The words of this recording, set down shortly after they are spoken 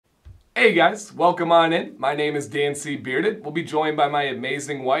Hey guys, welcome on in. My name is DanCBearded. We'll be joined by my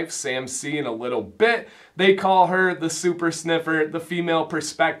amazing wife, Sam C, in a little bit. They call her the super sniffer, the female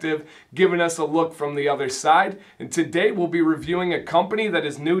perspective, giving us a look from the other side. And today we'll be reviewing a company that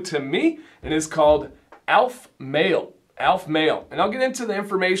is new to me and is called Aleph Male. Aleph Male. And I'll get into the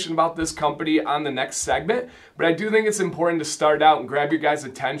information about this company on the next segment, but I do think it's important to start out and grab your guys'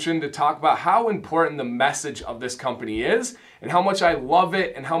 attention to talk about how important the message of this company is and how much I love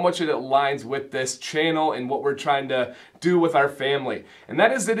it and how much it aligns with this channel and what we're trying to do with our family. And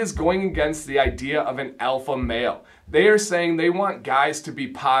that is, it is going against the idea of an alpha male. They are saying they want guys to be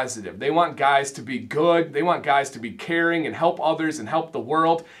positive. They want guys to be good. They want guys to be caring and help others and help the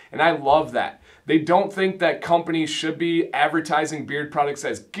world. And I love that. They don't think that companies should be advertising beard products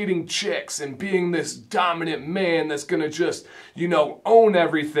as getting chicks and being this dominant man that's gonna just, own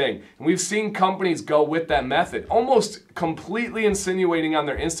everything. And we've seen companies go with that method, almost completely insinuating on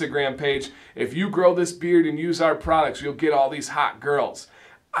their Instagram page, if you grow this beard and use our products, you'll get all these hot girls.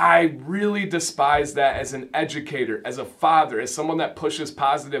 I really despise that as an educator, as a father, as someone that pushes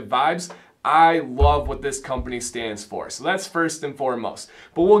positive vibes. I love what this company stands for. So that's first and foremost.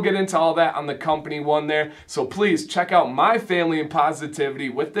 But we'll get into all that on the company one there. So please check out my family and positivity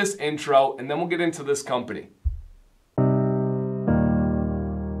with this intro, and then we'll get into this company.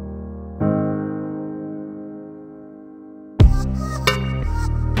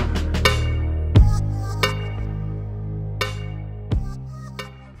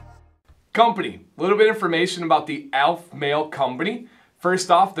 Company, a little bit of information about the Aleph Male company.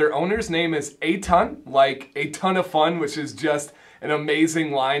 First off, their owner's name is A Ton, like a ton of fun, which is just an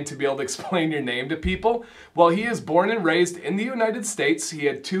amazing line to be able to explain your name to people. Well, he is born and raised in the United States. He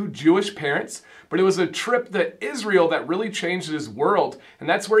had two Jewish parents, but it was a trip to Israel that really changed his world. And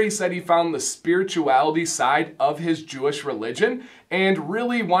that's where he said he found the spirituality side of his Jewish religion and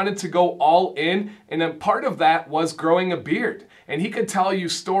really wanted to go all in. And a part of that was growing a beard. And he could tell you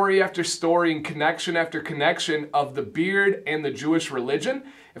story after story and connection after connection of the beard and the Jewish religion.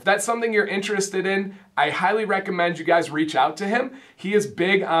 If that's something you're interested in, I highly recommend you guys reach out to him. He is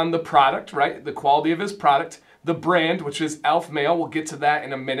big on the product, right? The quality of his product. The brand, which is Aleph Male, we'll get to that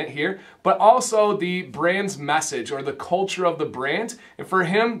in a minute here, but also the brand's message or the culture of the brand. And for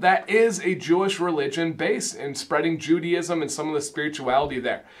him, that is a Jewish religion base in spreading Judaism and some of the spirituality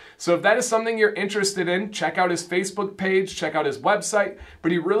there. So if that is something you're interested in, check out his Facebook page, check out his website,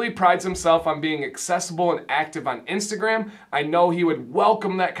 but he really prides himself on being accessible and active on Instagram. I know he would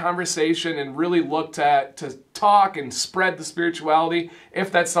welcome that conversation and really look to talk and spread the spirituality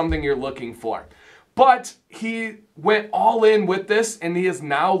if that's something you're looking for. But he went all in with this, and he is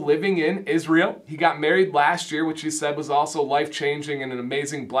now living in Israel. He got married last year, which he said was also life-changing and an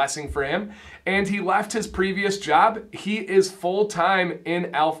amazing blessing for him. And he left his previous job. He is full-time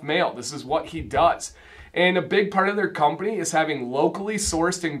in Aleph Male. This is what he does. And a big part of their company is having locally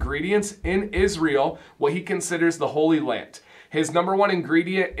sourced ingredients in Israel, what he considers the Holy Land. His number one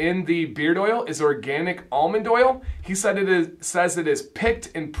ingredient in the beard oil is organic almond oil. He says it is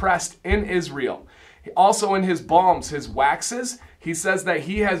picked and pressed in Israel. Also in his balms, his waxes, he says that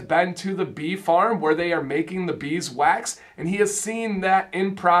he has been to the bee farm where they are making the bees wax, and he has seen that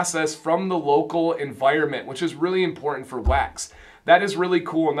in process from the local environment, which is really important for wax. That is really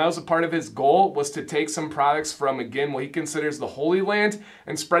cool, and that was a part of his goal, was to take some products from, again, what he considers the Holy Land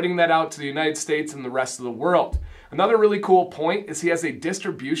and spreading that out to the United States and the rest of the world. Another really cool point is he has a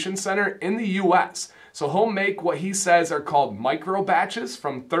distribution center in the US. So he'll make what he says are called micro batches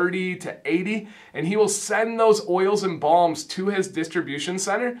from 30 to 80, and he will send those oils and balms to his distribution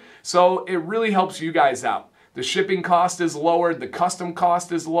center. So it really helps you guys out. The shipping cost is lowered, the custom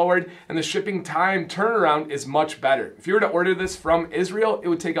cost is lowered, and the shipping time turnaround is much better. If you were to order this from Israel, it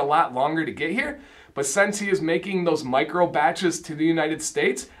would take a lot longer to get here. But since he is making those micro batches to the United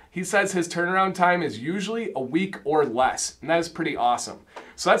States, he says his turnaround time is usually a week or less, and that is pretty awesome.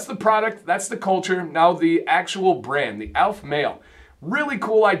 So that's the product, that's the culture. Now the actual brand, the Aleph Male. Really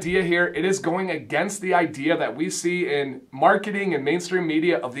cool idea here. It is going against the idea that we see in marketing and mainstream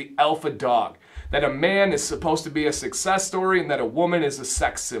media of the alpha dog. That a man is supposed to be a success story and that a woman is a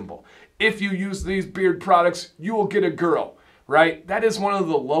sex symbol. If you use these beard products, you will get a girl, right? That is one of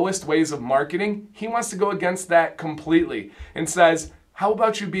the lowest ways of marketing. He wants to go against that completely and says, how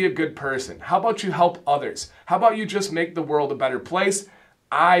about you be a good person? How about you help others? How about you just make the world a better place?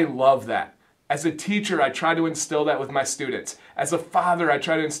 I love that. As a teacher, I try to instill that with my students. As a father, I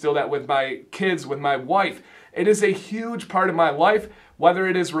try to instill that with my kids, with my wife. It is a huge part of my life, whether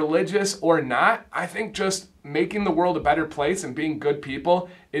it is religious or not. I think just making the world a better place and being good people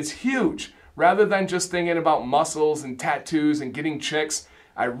is huge. Rather than just thinking about muscles and tattoos and getting chicks,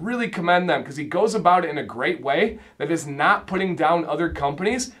 I really commend them because he goes about it in a great way that is not putting down other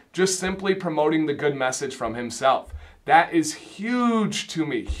companies, just simply promoting the good message from himself. That is huge to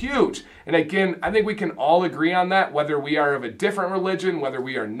me, huge. And again, I think we can all agree on that, whether we are of a different religion, whether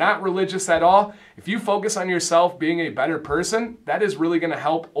we are not religious at all. If you focus on yourself being a better person, that is really going to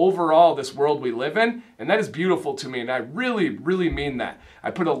help overall this world we live in. And that is beautiful to me. And I really, really mean that.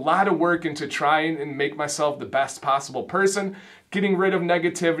 I put a lot of work into trying and make myself the best possible person, getting rid of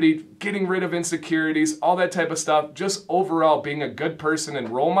negativity, getting rid of insecurities, all that type of stuff. Just overall being a good person and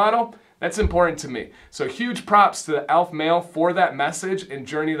role model. That's important to me. So huge props to the Aleph Male for that message and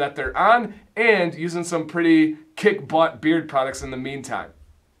journey that they're on and using some pretty kick-butt beard products in the meantime.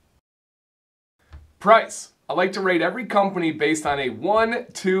 Price. I like to rate every company based on a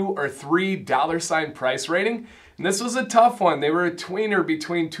 $1, $2, or $3 price rating. And this was a tough one. They were a tweener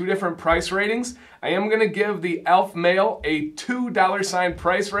between two different price ratings. I am going to give the Aleph Male a $2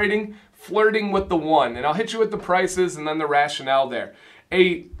 price rating, flirting with the 1. And I'll hit you with the prices and then the rationale there.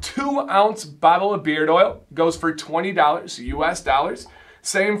 A 2-ounce bottle of beard oil goes for $20 US dollars.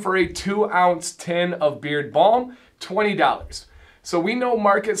 Same for a 2-ounce tin of beard balm, $20. So we know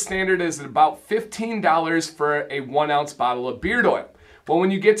market standard is about $15 for a 1-ounce bottle of beard oil. Well,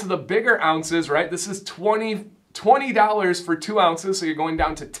 when you get to the bigger ounces, right, this is $20 for 2 ounces, so you're going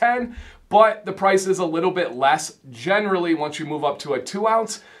down to 10, but the price is a little bit less generally once you move up to a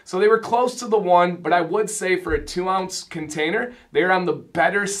 2-ounce. So they were close to the 1, but I would say for a 2-ounce container, they're on the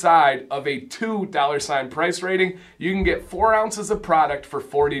better side of a $2 price rating. You can get 4 ounces of product for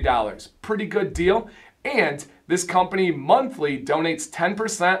 $40. Pretty good deal. And this company monthly donates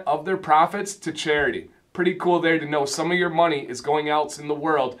 10% of their profits to charity. Pretty cool there to know some of your money is going out in the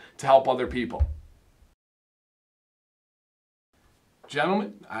world to help other people.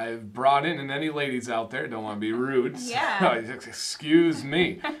 Gentlemen, I've brought in, and any ladies out there, don't want to be rude. Yeah. Excuse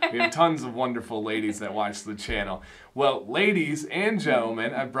me. We have tons of wonderful ladies that watch the channel. Well, ladies and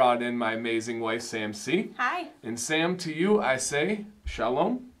gentlemen, I've brought in my amazing wife, Sam C. Hi. And Sam, to you, I say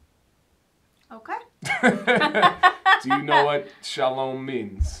shalom. Okay. Do you know what shalom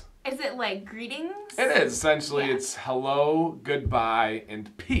means? Is it like greetings? It is. Essentially, yeah. It's hello, goodbye,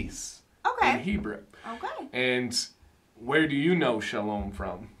 and peace. Okay. In Hebrew. Okay. And where do you know shalom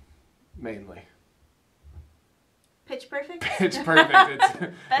from, mainly? Pitch Perfect? Pitch Perfect.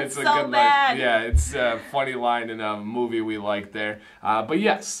 It's a so good bad. line. Yeah, it's a funny line in a movie we like there. But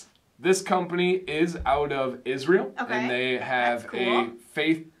yes, this company is out of Israel. Okay. And they have a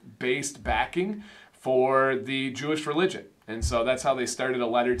faith-based backing for the Jewish religion. And so that's how they started a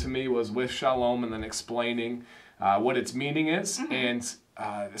letter to me, was with shalom and then explaining what its meaning is. Mm-hmm. And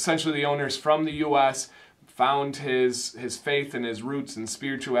essentially the owner's from the U.S., found his faith and his roots and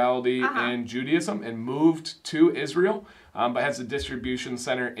spirituality in Judaism and moved to Israel, but has a distribution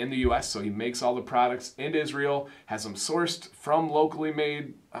center in the U.S., so he makes all the products in Israel, has them sourced from locally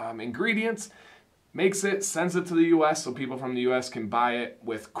made ingredients, makes it, sends it to the U.S. so people from the U.S. can buy it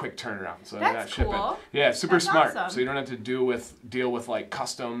with quick turnaround. So they're not shipping. Cool. Yeah, super smart. Awesome. So you don't have to deal with like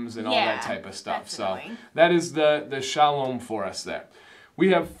customs and all that type of stuff. Definitely. So that is the shalom for us there.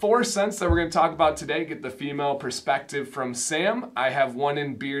 We have 4 scents that we're going to talk about today. Get the female perspective from Sam. I have one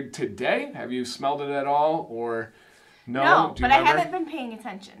in beard today. Have you smelled it at all, or no? No, but I haven't been paying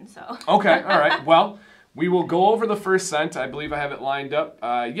attention, so. Okay, all right. Well, we will go over the first scent. I believe I have it lined up.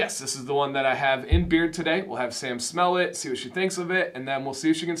 Yes, this is the one that I have in beard today. We'll have Sam smell it, see what she thinks of it, and then we'll see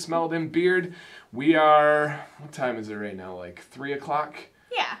if she can smell it in beard. We are, what time is it right now? Like 3 o'clock?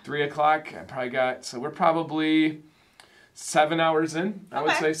 Yeah. 3 o'clock. I probably got, so we're probably 7 hours in, I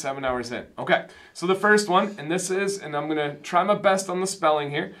would say 7 hours in. Okay, so the first one, and this is, and I'm going to try my best on the spelling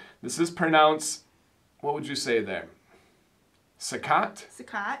here. This is pronounced, what would you say there? Sukkot?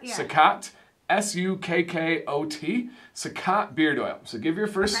 Sukkot, yeah. Sukkot, S-U-K-K-O-T, Sukkot beard oil. So give your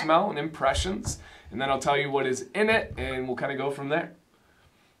first smell and impressions, and then I'll tell you what is in it, and we'll kind of go from there.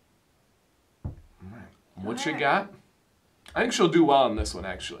 All right. What you got? I think she'll do well on this one,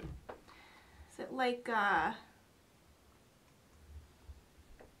 actually. Is it like,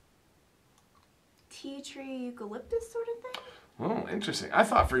 tea tree eucalyptus sort of thing? Oh, interesting. I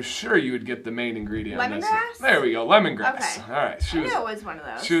thought for sure you would get the main ingredient on this. Lemongrass? There we go, lemongrass. Okay. All right. I knew it was one of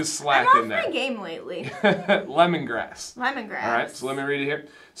those. She was slacking there. I'm off my game lately. Lemongrass. Lemongrass. All right, so let me read it here.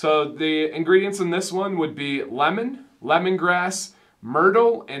 So the ingredients in this one would be lemon, lemongrass,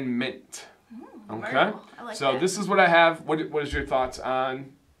 myrtle, and mint. Okay. Myrtle. I like so that. This is what I have. What is your thoughts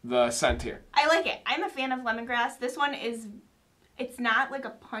on the scent here? I like it. I'm a fan of lemongrass. This one is it's not like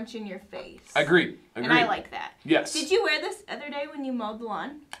a punch in your face. Agreed. And I like that. Yes. Did you wear this other day when you mowed the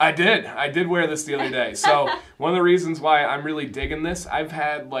lawn? I did. I did wear this the other day. So one of the reasons why I'm really digging this, I've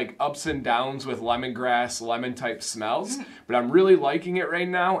had like ups and downs with lemongrass, lemon type smells, but I'm really liking it right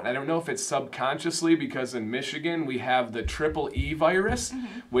now. And I don't know if it's subconsciously because in Michigan we have the triple E virus,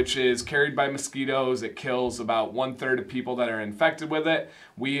 which is carried by mosquitoes. It kills about 1/3 of people that are infected with it.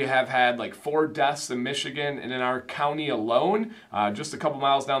 We have had like 4 deaths in Michigan, and in our county alone, just a couple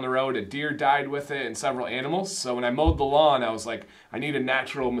miles down the road, a deer died with it and several animals. So when I mowed the lawn, I was like, I need a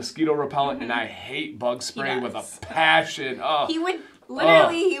natural mosquito repellent, and I hate bug spray with a passion. Oh, he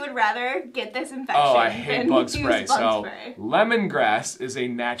would rather get this infection. Oh, I hate bug spray. So spray. lemongrass is a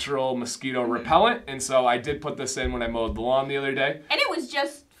natural mosquito repellent, and so I did put this in when I mowed the lawn the other day. And it was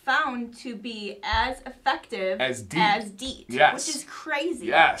just found to be as effective as DEET. Yes. Which is crazy.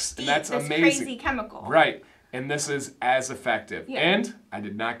 Yes, DEET, and that's this amazing. crazy chemical. Right, and this is as effective. Yeah. And I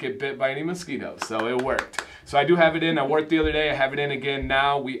did not get bit by any mosquitoes, so it worked. So I do have it in. I wore it the other day. I have it in again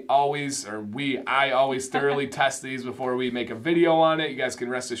now. I always thoroughly test these before we make a video on it. You guys can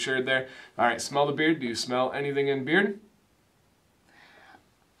rest assured there. All right, smell the beard. Do you smell anything in beard?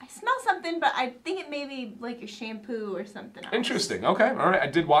 I smell something, but I think it may be like a shampoo or something else. Interesting. Okay. All right. I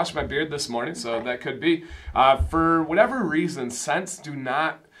did wash my beard this morning, so that could be. For whatever reason, scents do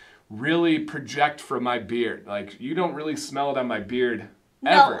not really project from my beard. Like, you don't really smell it on my beard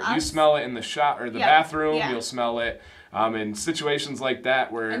ever. No, you smell it in the shop or the bathroom. Yeah. You'll smell it in situations like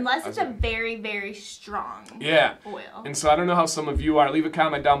that where... Unless it's a very, very strong oil. And so I don't know how some of you are. Leave a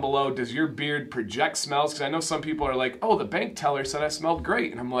comment down below. Does your beard project smells? Because I know some people are like, oh, the bank teller said I smelled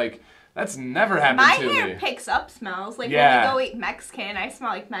great. And I'm like, that's never happened to me. My hair picks up smells. Like when we go eat Mexican, I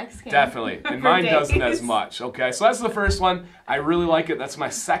smell like Mexican. Definitely. And mine doesn't as much. Okay, so that's the first one. I really like it. That's my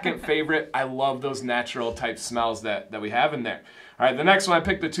second favorite. I love those natural type smells that we have in there. All right, the next one, I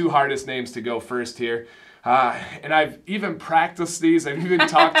picked the 2 hardest names to go first here. And I've even practiced these. I've even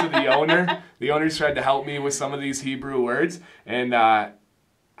talked to the owner. The owner's tried to help me with some of these Hebrew words. And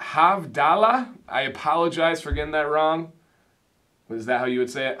Havdalah, I apologize for getting that wrong. Is that how you would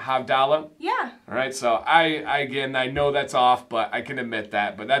say it? Havdalah? Yeah. All right, so I know that's off, but I can admit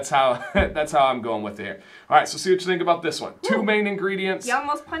that. But that's how I'm going with it here. All right, so see what you think about this one. Woo. 2 main ingredients. You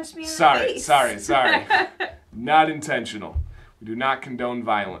almost punched me in the face. Sorry. Not intentional. We do not condone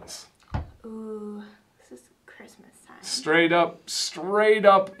violence. Ooh, this is Christmas time. Straight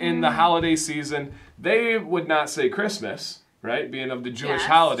up in the holiday season, they would not say Christmas, right? Being of the Jewish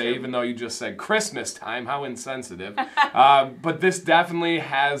holiday, even though you just said Christmas time. How insensitive. But this definitely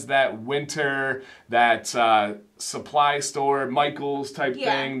has that winter, that supply store, Michael's type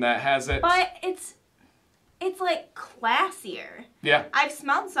thing that has it. But it's like classier. Yeah. I've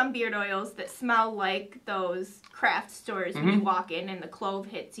smelled some beard oils that smell like those craft stores when you walk in and the clove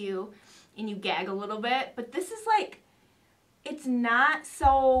hits you and you gag a little bit. But this is like, it's not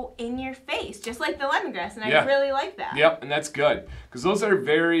so in your face, just like the lemongrass, and I really like that. Yep, and that's good. Because those are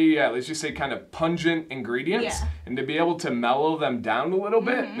very, let's just say, kind of pungent ingredients. Yeah. And to be able to mellow them down a little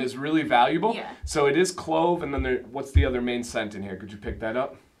bit is really valuable. Yeah. So it is clove, and then what's the other main scent in here? Could you pick that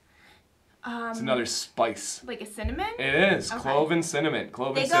up? It's another spice. Like a cinnamon? It is. Okay. Clove and cinnamon.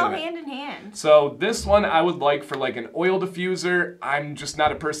 They go hand in hand. So this one I would like for like an oil diffuser. I'm just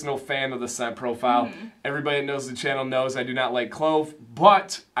not a personal fan of the scent profile. Everybody that knows the channel knows I do not like clove,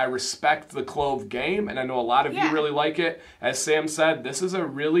 but I respect the clove game, and I know a lot of you really like it. As Sam said, this is a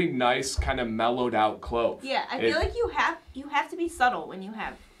really nice kind of mellowed out clove. Yeah, I feel like you have to be subtle when you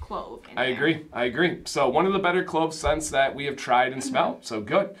have clove in there. I agree. So one of the better clove scents that we have tried and smelled. So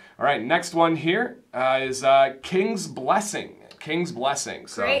good. All right, next one here is King's Blessing. King's Blessing.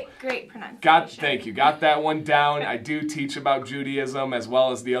 So great pronunciation. Thank you. Got that one down. I do teach about Judaism as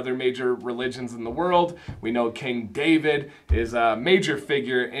well as the other major religions in the world. We know King David is a major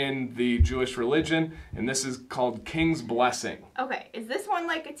figure in the Jewish religion, and this is called King's Blessing. Okay, is this one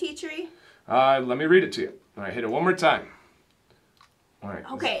like a tea tree? Let me read it to you. All right, hit it one more time. All right.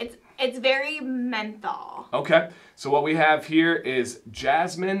 Okay, it's very menthol. Okay, so what we have here is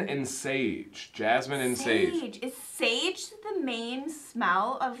jasmine and sage. Jasmine and sage. Is sage the main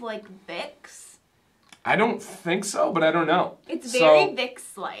smell of like Vicks? I don't think so, but I don't know. It's very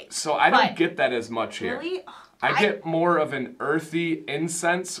Vicks-like. So I don't get that as much here. Really? I get more of an earthy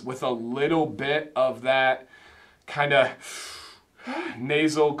incense with a little bit of that kind of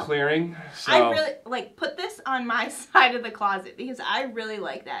nasal clearing. So. I really put this on my side of the closet because I really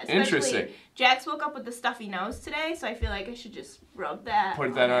like that. Especially, interesting. Jax woke up with the stuffy nose today, so I feel like I should just rub that.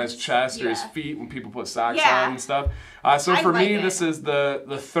 Put that on his chest or his feet when people put socks on and stuff. So for me, this is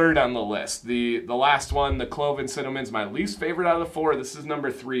the third on the list. The last one, the clove and cinnamon, is my least favorite out of the 4. This is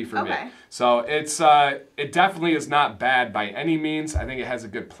number 3 for me. So it definitely is not bad by any means. I think it has a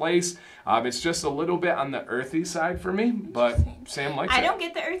good place. It's just a little bit on the earthy side for me, but Sam likes it. I don't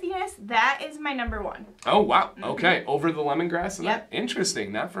get the earthiness. That is my number 1. Oh, wow. Okay. Over the lemongrass and that?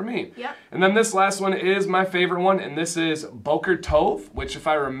 Interesting. Not for me. Yep. And then this last one is my favorite one, and this is Boker Tov, which, if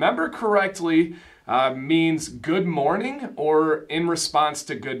I remember correctly, means good morning or in response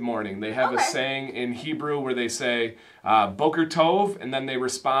to good morning. They have a saying in Hebrew where they say Boker Tov, and then they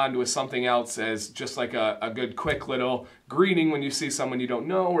respond with something else as just like a good quick little greeting when you see someone you don't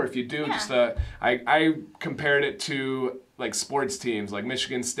know, or if you do, just I compared it to like sports teams like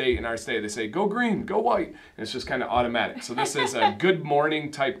Michigan State in our state. They say go green, go white, and it's just kind of automatic. So this is a good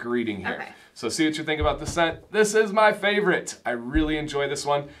morning type greeting here. So see what you think about the scent. This is my favorite. I really enjoy this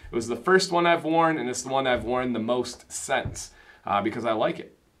one. It was the first one I've worn, and it's the one I've worn the most since because I like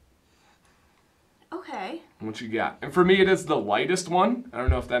it. Okay. What you got? And for me, it is the lightest one. I don't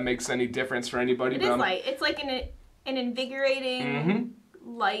know if that makes any difference for anybody. It is light. It's like an invigorating,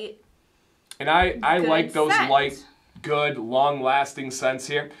 light. And I like those light, good, long-lasting scents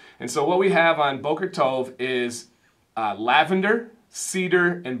here. And so what we have on Boker Tov is lavender,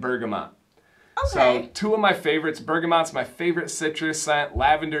 cedar, and bergamot. So 2 of my favorites. Bergamot's my favorite citrus scent.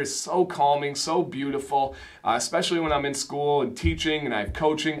 Lavender is so calming, so beautiful, especially when I'm in school and teaching and I have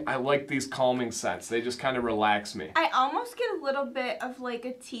coaching. I like these calming scents. They just kind of relax me. I almost get a little bit of like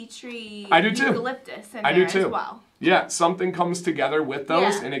a tea tree eucalyptus in there as well. Yeah, something comes together with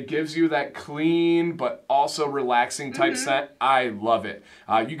those, and it gives you that clean but also relaxing type scent. I love it.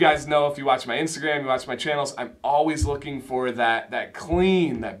 You guys know, if you watch my Instagram, you watch my channels, I'm always looking for that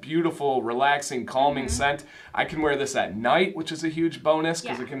clean, that beautiful, relaxing, calming scent. I can wear this at night, which is a huge bonus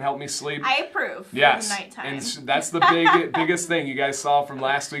because it can help me sleep. I approve. Yes, for the nighttime. and that's the biggest thing you guys saw from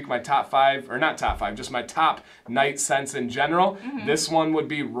last week. My top 5, or not top 5, just my top night scents in general. This one would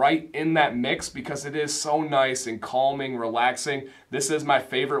be right in that mix because it is so nice and calming, relaxing. This is my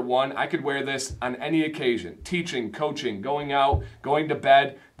favorite one. I could wear this on any occasion. Teaching, coaching, going out, going to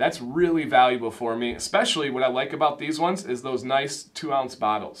bed. That's really valuable for me. Especially what I like about these ones is those nice 2-ounce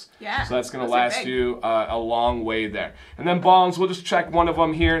bottles. Yeah. So that's going to last you a long way there. And then balms, we'll just check one of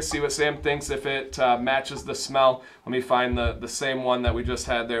them here, see what Sam thinks, if it matches the smell. Let me find the same one that we just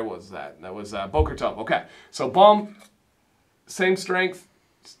had there. What was that? That was Boker Tov. Okay. So balm, same strength,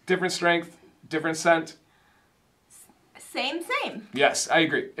 different scent. Same. Yes, I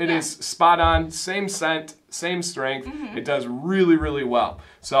agree. It is spot on, same scent, same strength. It does really, really well.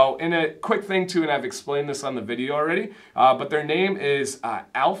 So in a quick thing too, and I've explained this on the video already, but their name is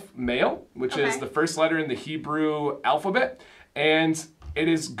Aleph Male, which is the first letter in the Hebrew alphabet, and it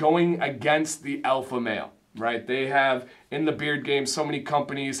is going against the alpha male, right? They have, in the beard game, so many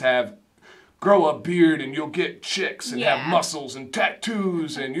companies have grow a beard and you'll get chicks and have muscles and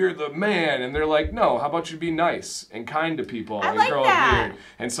tattoos and you're the man. And they're like, no, how about you be nice and kind to people and grow a beard?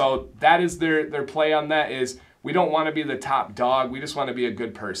 And so that is their play on that is we don't want to be the top dog. We just want to be a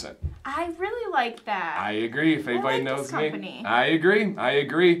good person. I really like that. I agree. If anybody knows me. I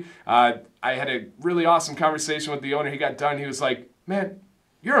agree. I had a really awesome conversation with the owner. He got done. He was like, man,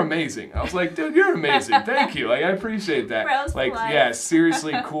 you're amazing. I was like, dude, you're amazing. Thank you. Like, I appreciate that. Bro's like, polite. Yeah,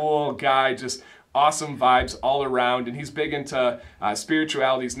 seriously cool guy. Just awesome vibes all around. And he's big into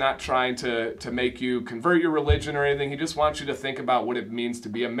spirituality. He's not trying to make you convert your religion or anything. He just wants you to think about what it means to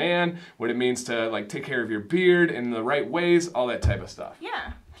be a man, what it means to like take care of your beard in the right ways, all that type of stuff.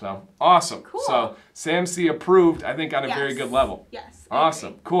 Yeah. So awesome. Cool. So Sam C approved, I think, on a very good level. Yes.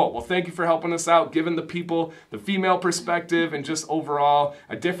 Awesome. Cool. Well, thank you for helping us out, giving the people the female perspective and just overall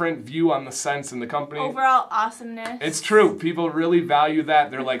a different view on the scents in the company. Overall awesomeness. It's true. People really value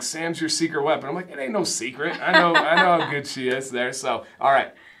that. They're like, Sam's your secret weapon. I'm like, it ain't no secret. I know how good she is there. So, all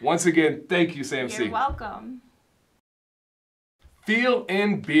right. Once again, thank you, Sam C. You're welcome. Feel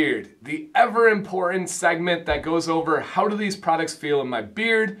in Beard, the ever important segment that goes over how do these products feel in my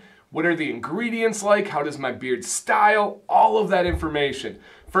beard, what are the ingredients like, how does my beard style, all of that information.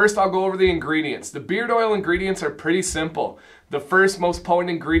 First, I'll go over the ingredients. The beard oil ingredients are pretty simple. The first most potent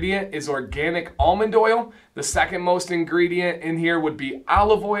ingredient is organic almond oil. The second most ingredient in here would be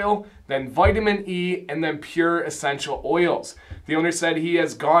olive oil, then vitamin E, and then pure essential oils. The owner said he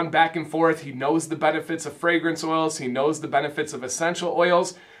has gone back and forth. He knows the benefits of fragrance oils. He knows the benefits of essential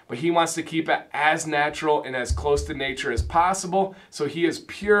oils. but he wants to keep it as natural and as close to nature as possible. So he has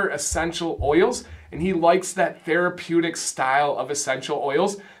pure essential oils, and he likes that therapeutic style of essential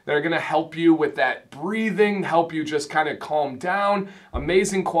oils that are gonna help you with that breathing, help you just kind of calm down.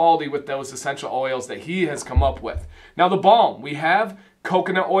 Amazing quality with those essential oils that he has come up with. Now the balm, we have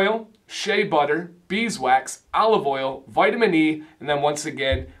coconut oil, shea butter, beeswax, olive oil, vitamin E, and then once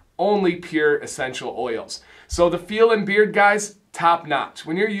again, only pure essential oils. So the feel and beard, guys, top notch.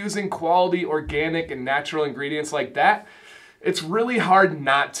 When you're using quality, organic, and natural ingredients like that, it's really hard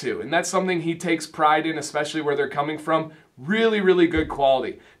not to. And that's something he takes pride in, especially where they're coming from. Really, really good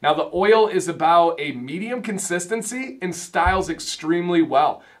quality. Now the oil is about a medium consistency and styles extremely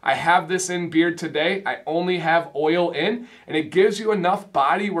well. I have this in beard today. I only have oil in, and it gives you enough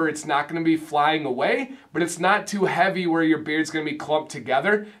body where it's not gonna be flying away, but it's not too heavy where your beard's gonna be clumped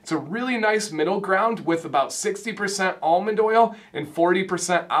together. It's a really nice middle ground with about 60% almond oil and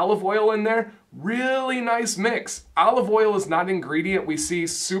 40% olive oil in there. Really nice mix. Olive oil is not an ingredient we see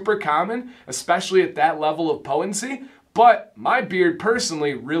super common, especially at that level of potency, but my beard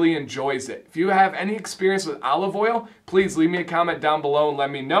personally really enjoys it. If you have any experience with olive oil, please leave me a comment down below and let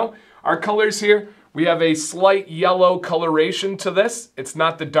me know. Our colors here, we have a slight yellow coloration to this. It's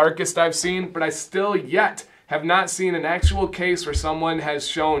not the darkest I've seen, but I still yet have not seen an actual case where someone has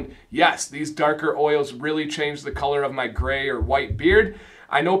shown, yes, these darker oils really change the color of my gray or white beard.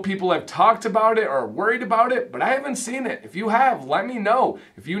 I know people have talked about it or are worried about it, but I haven't seen it. If you have, let me know.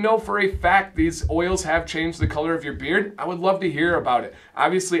 If you know for a fact these oils have changed the color of your beard, I would love to hear about it.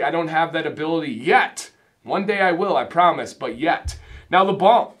 Obviously, I don't have that ability yet. One day I will, I promise, but yet. Now the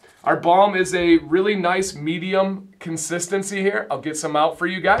balm. Our balm is a really nice medium consistency here. I'll get some out for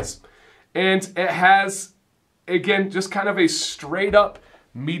you guys. And it has, again, just kind of a straight up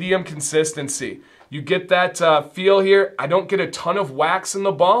medium consistency. You get that feel here. I don't get a ton of wax in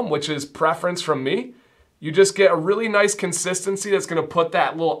the balm, which is preference from me. You just get a really nice consistency that's gonna put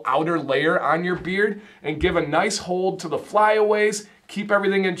that little outer layer on your beard and give a nice hold to the flyaways, keep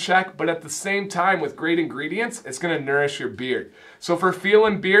everything in check, but at the same time with great ingredients, it's gonna nourish your beard. So for feel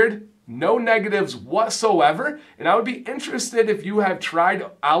and beard, no negatives whatsoever, and I would be interested if you have tried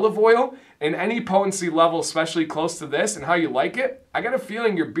olive oil in any potency level, especially close to this, and how you like it. I got a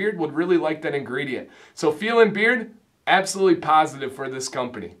feeling your beard would really like that ingredient. So feel and beard, absolutely positive for this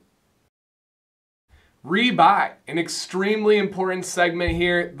company. Rebuy, an extremely important segment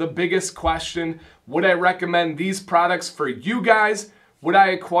here. The biggest question, would I recommend these products for you guys? Would I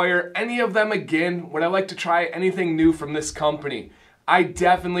acquire any of them again? Would I like to try anything new from this company? I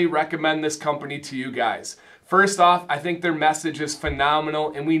definitely recommend this company to you guys. First off, I think their message is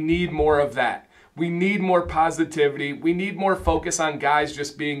phenomenal and we need more of that. We need more positivity. We need more focus on guys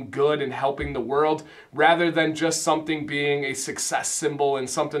just being good and helping the world rather than just something being a success symbol and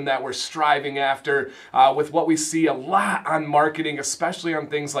something that we're striving after with what we see a lot on marketing, especially on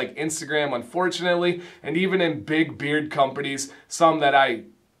things like Instagram, unfortunately, and even in big beard companies, some that I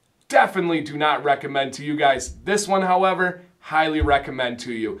definitely do not recommend to you guys. This one, however, highly recommend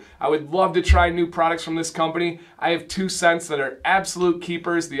to you. I would love to try new products from this company. I have 2 scents that are absolute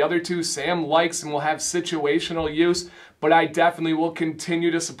keepers. The other 2 Sam likes and will have situational use, but I definitely will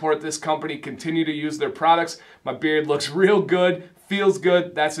continue to support this company, continue to use their products. My beard looks real good, feels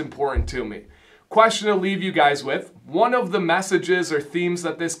good. That's important to me. Question to leave you guys with. One of the messages or themes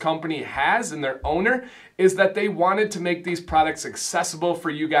that this company has and their owner is that they wanted to make these products accessible for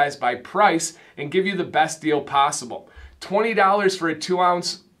you guys by price and give you the best deal possible. $20 for a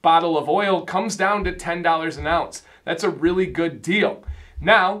 2-ounce bottle of oil comes down to $10 an ounce. That's a really good deal.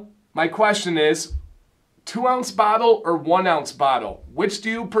 Now, my question is, 2-ounce bottle or 1-ounce bottle? Which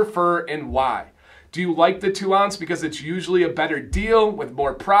do you prefer and why? Do you like the 2-ounce because it's usually a better deal with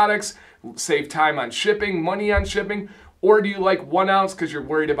more products, save time on shipping, money on shipping? Or do you like 1 ounce because you're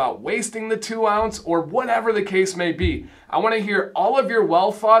worried about wasting the 2 ounce, or whatever the case may be? I want to hear all of your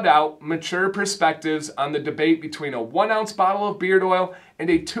well thought out, mature perspectives on the debate between a 1 ounce bottle of beard oil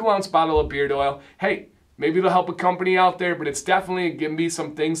and a 2 ounce bottle of beard oil. Hey, maybe it'll help a company out there, but it's definitely giving me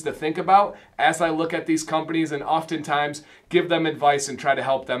some things to think about as I look at these companies and oftentimes give them advice and try to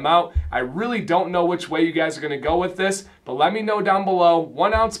help them out. I really don't know which way you guys are going to go with this, but let me know down below.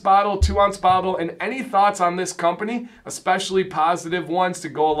 1 ounce bottle, 2 ounce bottle, and any thoughts on this company, especially positive ones to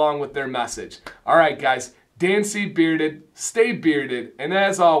go along with their message. All right, guys, DanCBearded, stay bearded, and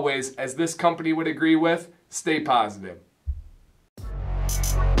as always, as this company would agree with, stay positive.